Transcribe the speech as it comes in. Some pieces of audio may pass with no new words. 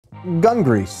gun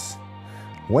grease.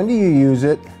 When do you use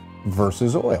it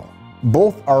versus oil?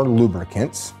 Both are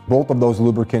lubricants. Both of those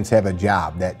lubricants have a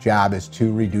job. That job is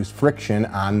to reduce friction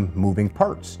on moving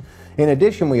parts. In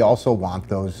addition, we also want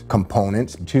those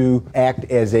components to act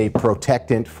as a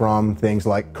protectant from things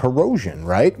like corrosion,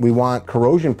 right? We want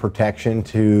corrosion protection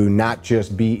to not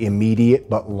just be immediate,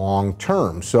 but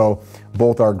long-term. So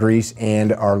both our grease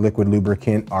and our liquid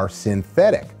lubricant are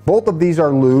synthetic. Both of these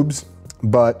are lubes,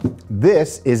 but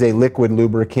this is a liquid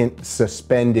lubricant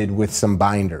suspended with some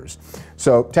binders.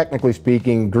 So technically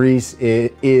speaking, grease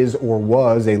is or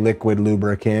was a liquid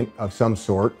lubricant of some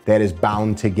sort that is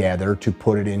bound together to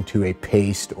put it into a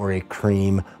paste or a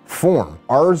cream form.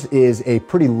 Ours is a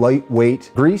pretty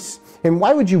lightweight grease. And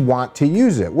why would you want to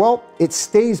use it? Well, it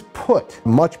stays put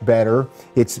much better.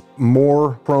 It's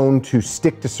more prone to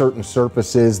stick to certain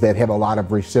surfaces that have a lot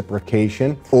of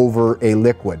reciprocation over a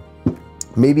liquid.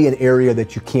 Maybe an area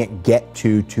that you can't get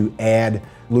to add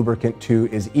lubricant to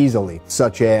as easily,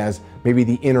 such as maybe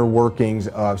the inner workings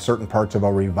of certain parts of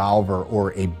a revolver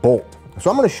or a bolt.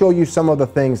 So I'm going to show you some of the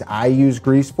things I use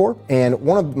grease for. And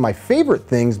one of my favorite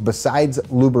things besides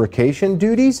lubrication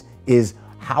duties is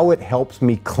how it helps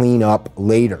me clean up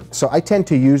later. So I tend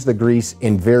to use the grease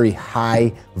in very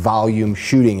high volume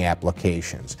shooting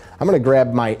applications. I'm going to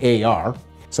grab my AR.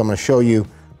 So I'm going to show you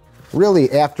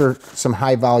really after some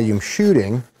high volume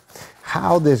shooting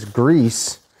how this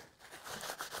grease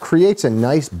creates a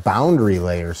nice boundary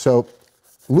layer. So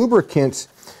lubricants,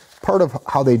 part of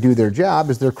how they do their job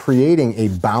is they're creating a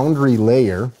boundary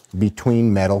layer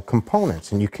between metal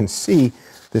components. And you can see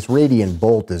this radiant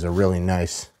bolt is a really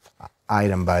nice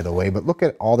item, by the way, but look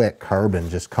at all that carbon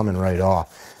just coming right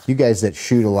off. You guys that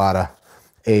shoot a lot of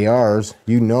ARs,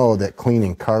 you know that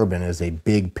cleaning carbon is a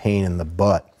big pain in the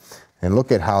butt. And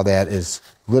look at how that is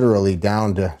literally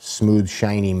down to smooth,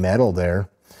 shiny metal there.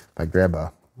 If I grab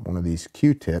one of these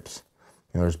Q-tips,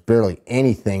 there's barely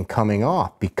anything coming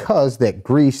off because that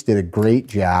grease did a great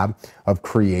job of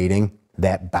creating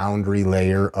that boundary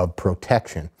layer of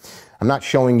protection. I'm not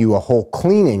showing you a whole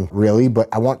cleaning really, but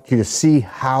I want you to see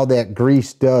how that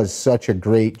grease does such a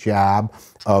great job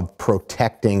of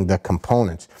protecting the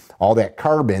components. All that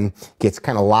carbon gets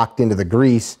kind of locked into the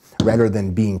grease rather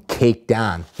than being caked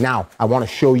on. Now, I want to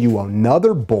show you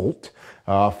another bolt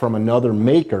from another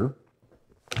maker.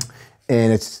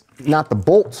 And it's not the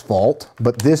bolt's fault,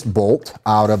 but this bolt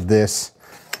out of this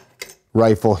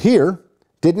rifle here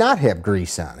did not have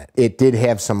grease on it. It did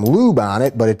have some lube on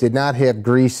it, but it did not have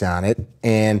grease on it.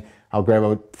 And I'll grab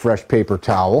a fresh paper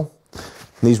towel.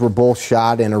 These were both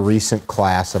shot in a recent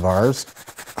class of ours.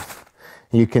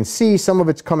 You can see some of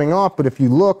it's coming off, but if you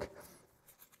look,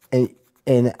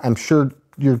 and I'm sure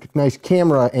your nice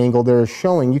camera angle there is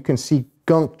showing, you can see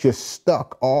gunk just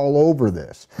stuck all over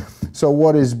this. So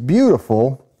what is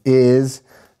beautiful is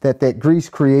that grease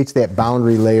creates that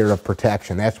boundary layer of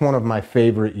protection. That's one of my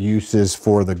favorite uses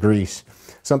for the grease.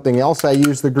 Something else I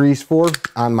use the grease for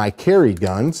on my carry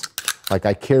guns, like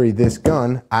I carry this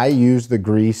gun, I use the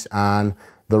grease on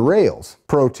the rails.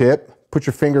 Pro tip, put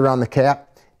your finger on the cap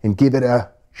and give it a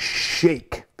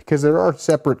shake, because there are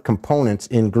separate components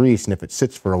in grease, and if it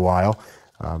sits for a while,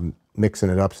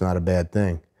 mixing it up's not a bad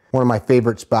thing. One of my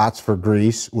favorite spots for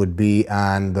grease would be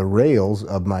on the rails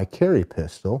of my carry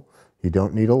pistol. You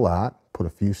don't need a lot, put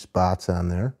a few spots on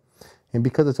there. And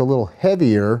because it's a little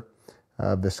heavier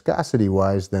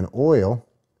viscosity-wise than oil,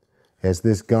 as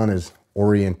this gun is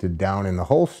oriented down in the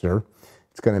holster,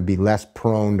 it's going to be less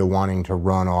prone to wanting to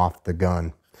run off the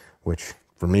gun, which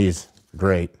for me is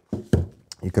great.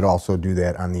 You could also do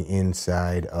that on the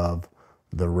inside of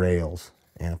the rails.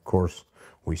 And of course,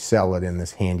 we sell it in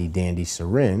this handy dandy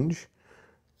syringe,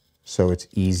 so it's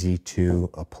easy to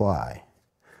apply.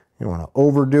 You don't want to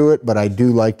overdo it, but I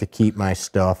do like to keep my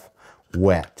stuff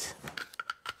wet.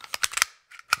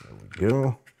 There we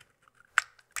go.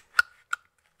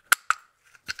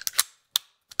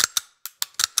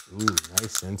 Ooh,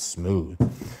 nice and smooth.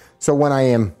 So when I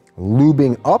am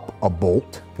lubing up a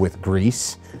bolt with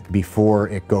grease before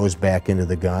it goes back into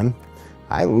the gun,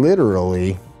 I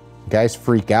literally, guys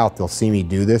freak out, they'll see me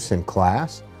do this in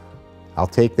class. I'll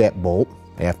take that bolt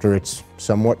after it's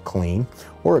somewhat clean,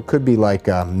 or it could be like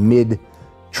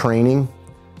mid-training,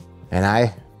 and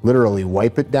I literally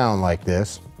wipe it down like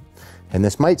this. And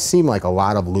this might seem like a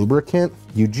lot of lubricant.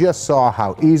 You just saw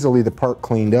how easily the part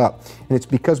cleaned up, and it's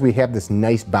because we have this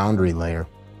nice boundary layer.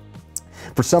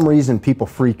 For some reason, people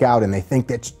freak out and they think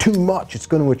that's too much, it's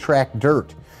going to attract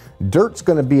dirt. Dirt's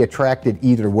going to be attracted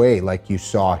either way, like you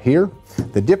saw here.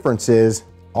 The difference is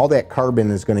all that carbon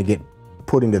is going to get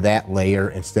put into that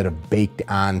layer instead of baked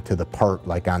onto the part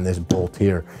like on this bolt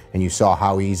here. And you saw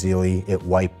how easily it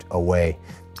wiped away.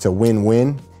 It's a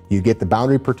win-win. You get the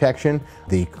boundary protection,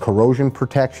 the corrosion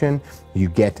protection, you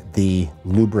get the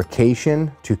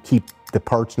lubrication to keep the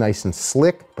parts nice and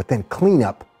slick, but then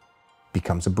cleanup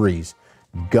becomes a breeze.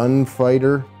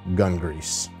 Gunfighter Gun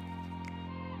Grease.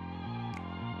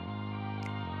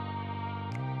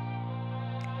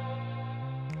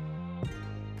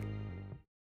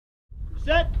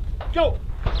 Set, go!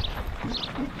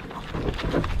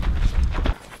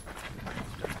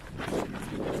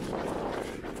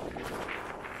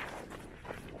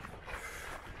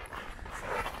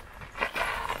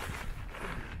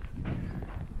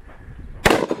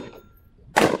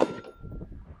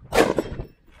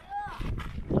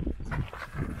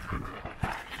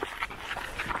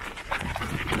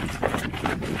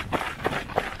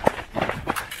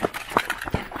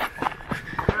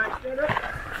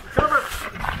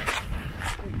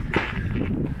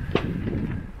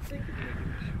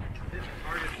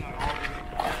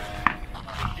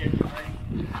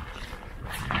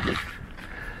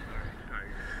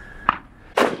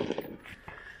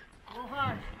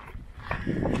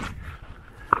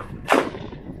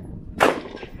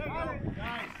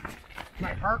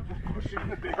 My heart was pushing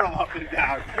the barrel up and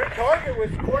down. Your target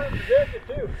was corner position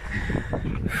too.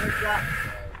 Good job.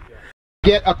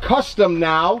 Get accustomed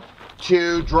now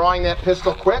to drawing that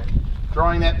pistol quick,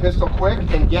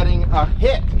 and getting a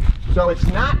hit. So it's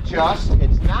not just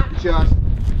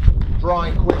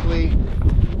drawing quickly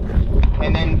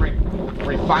and then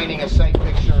refining a sight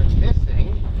picture and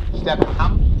missing. Step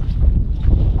out.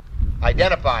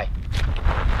 Identify.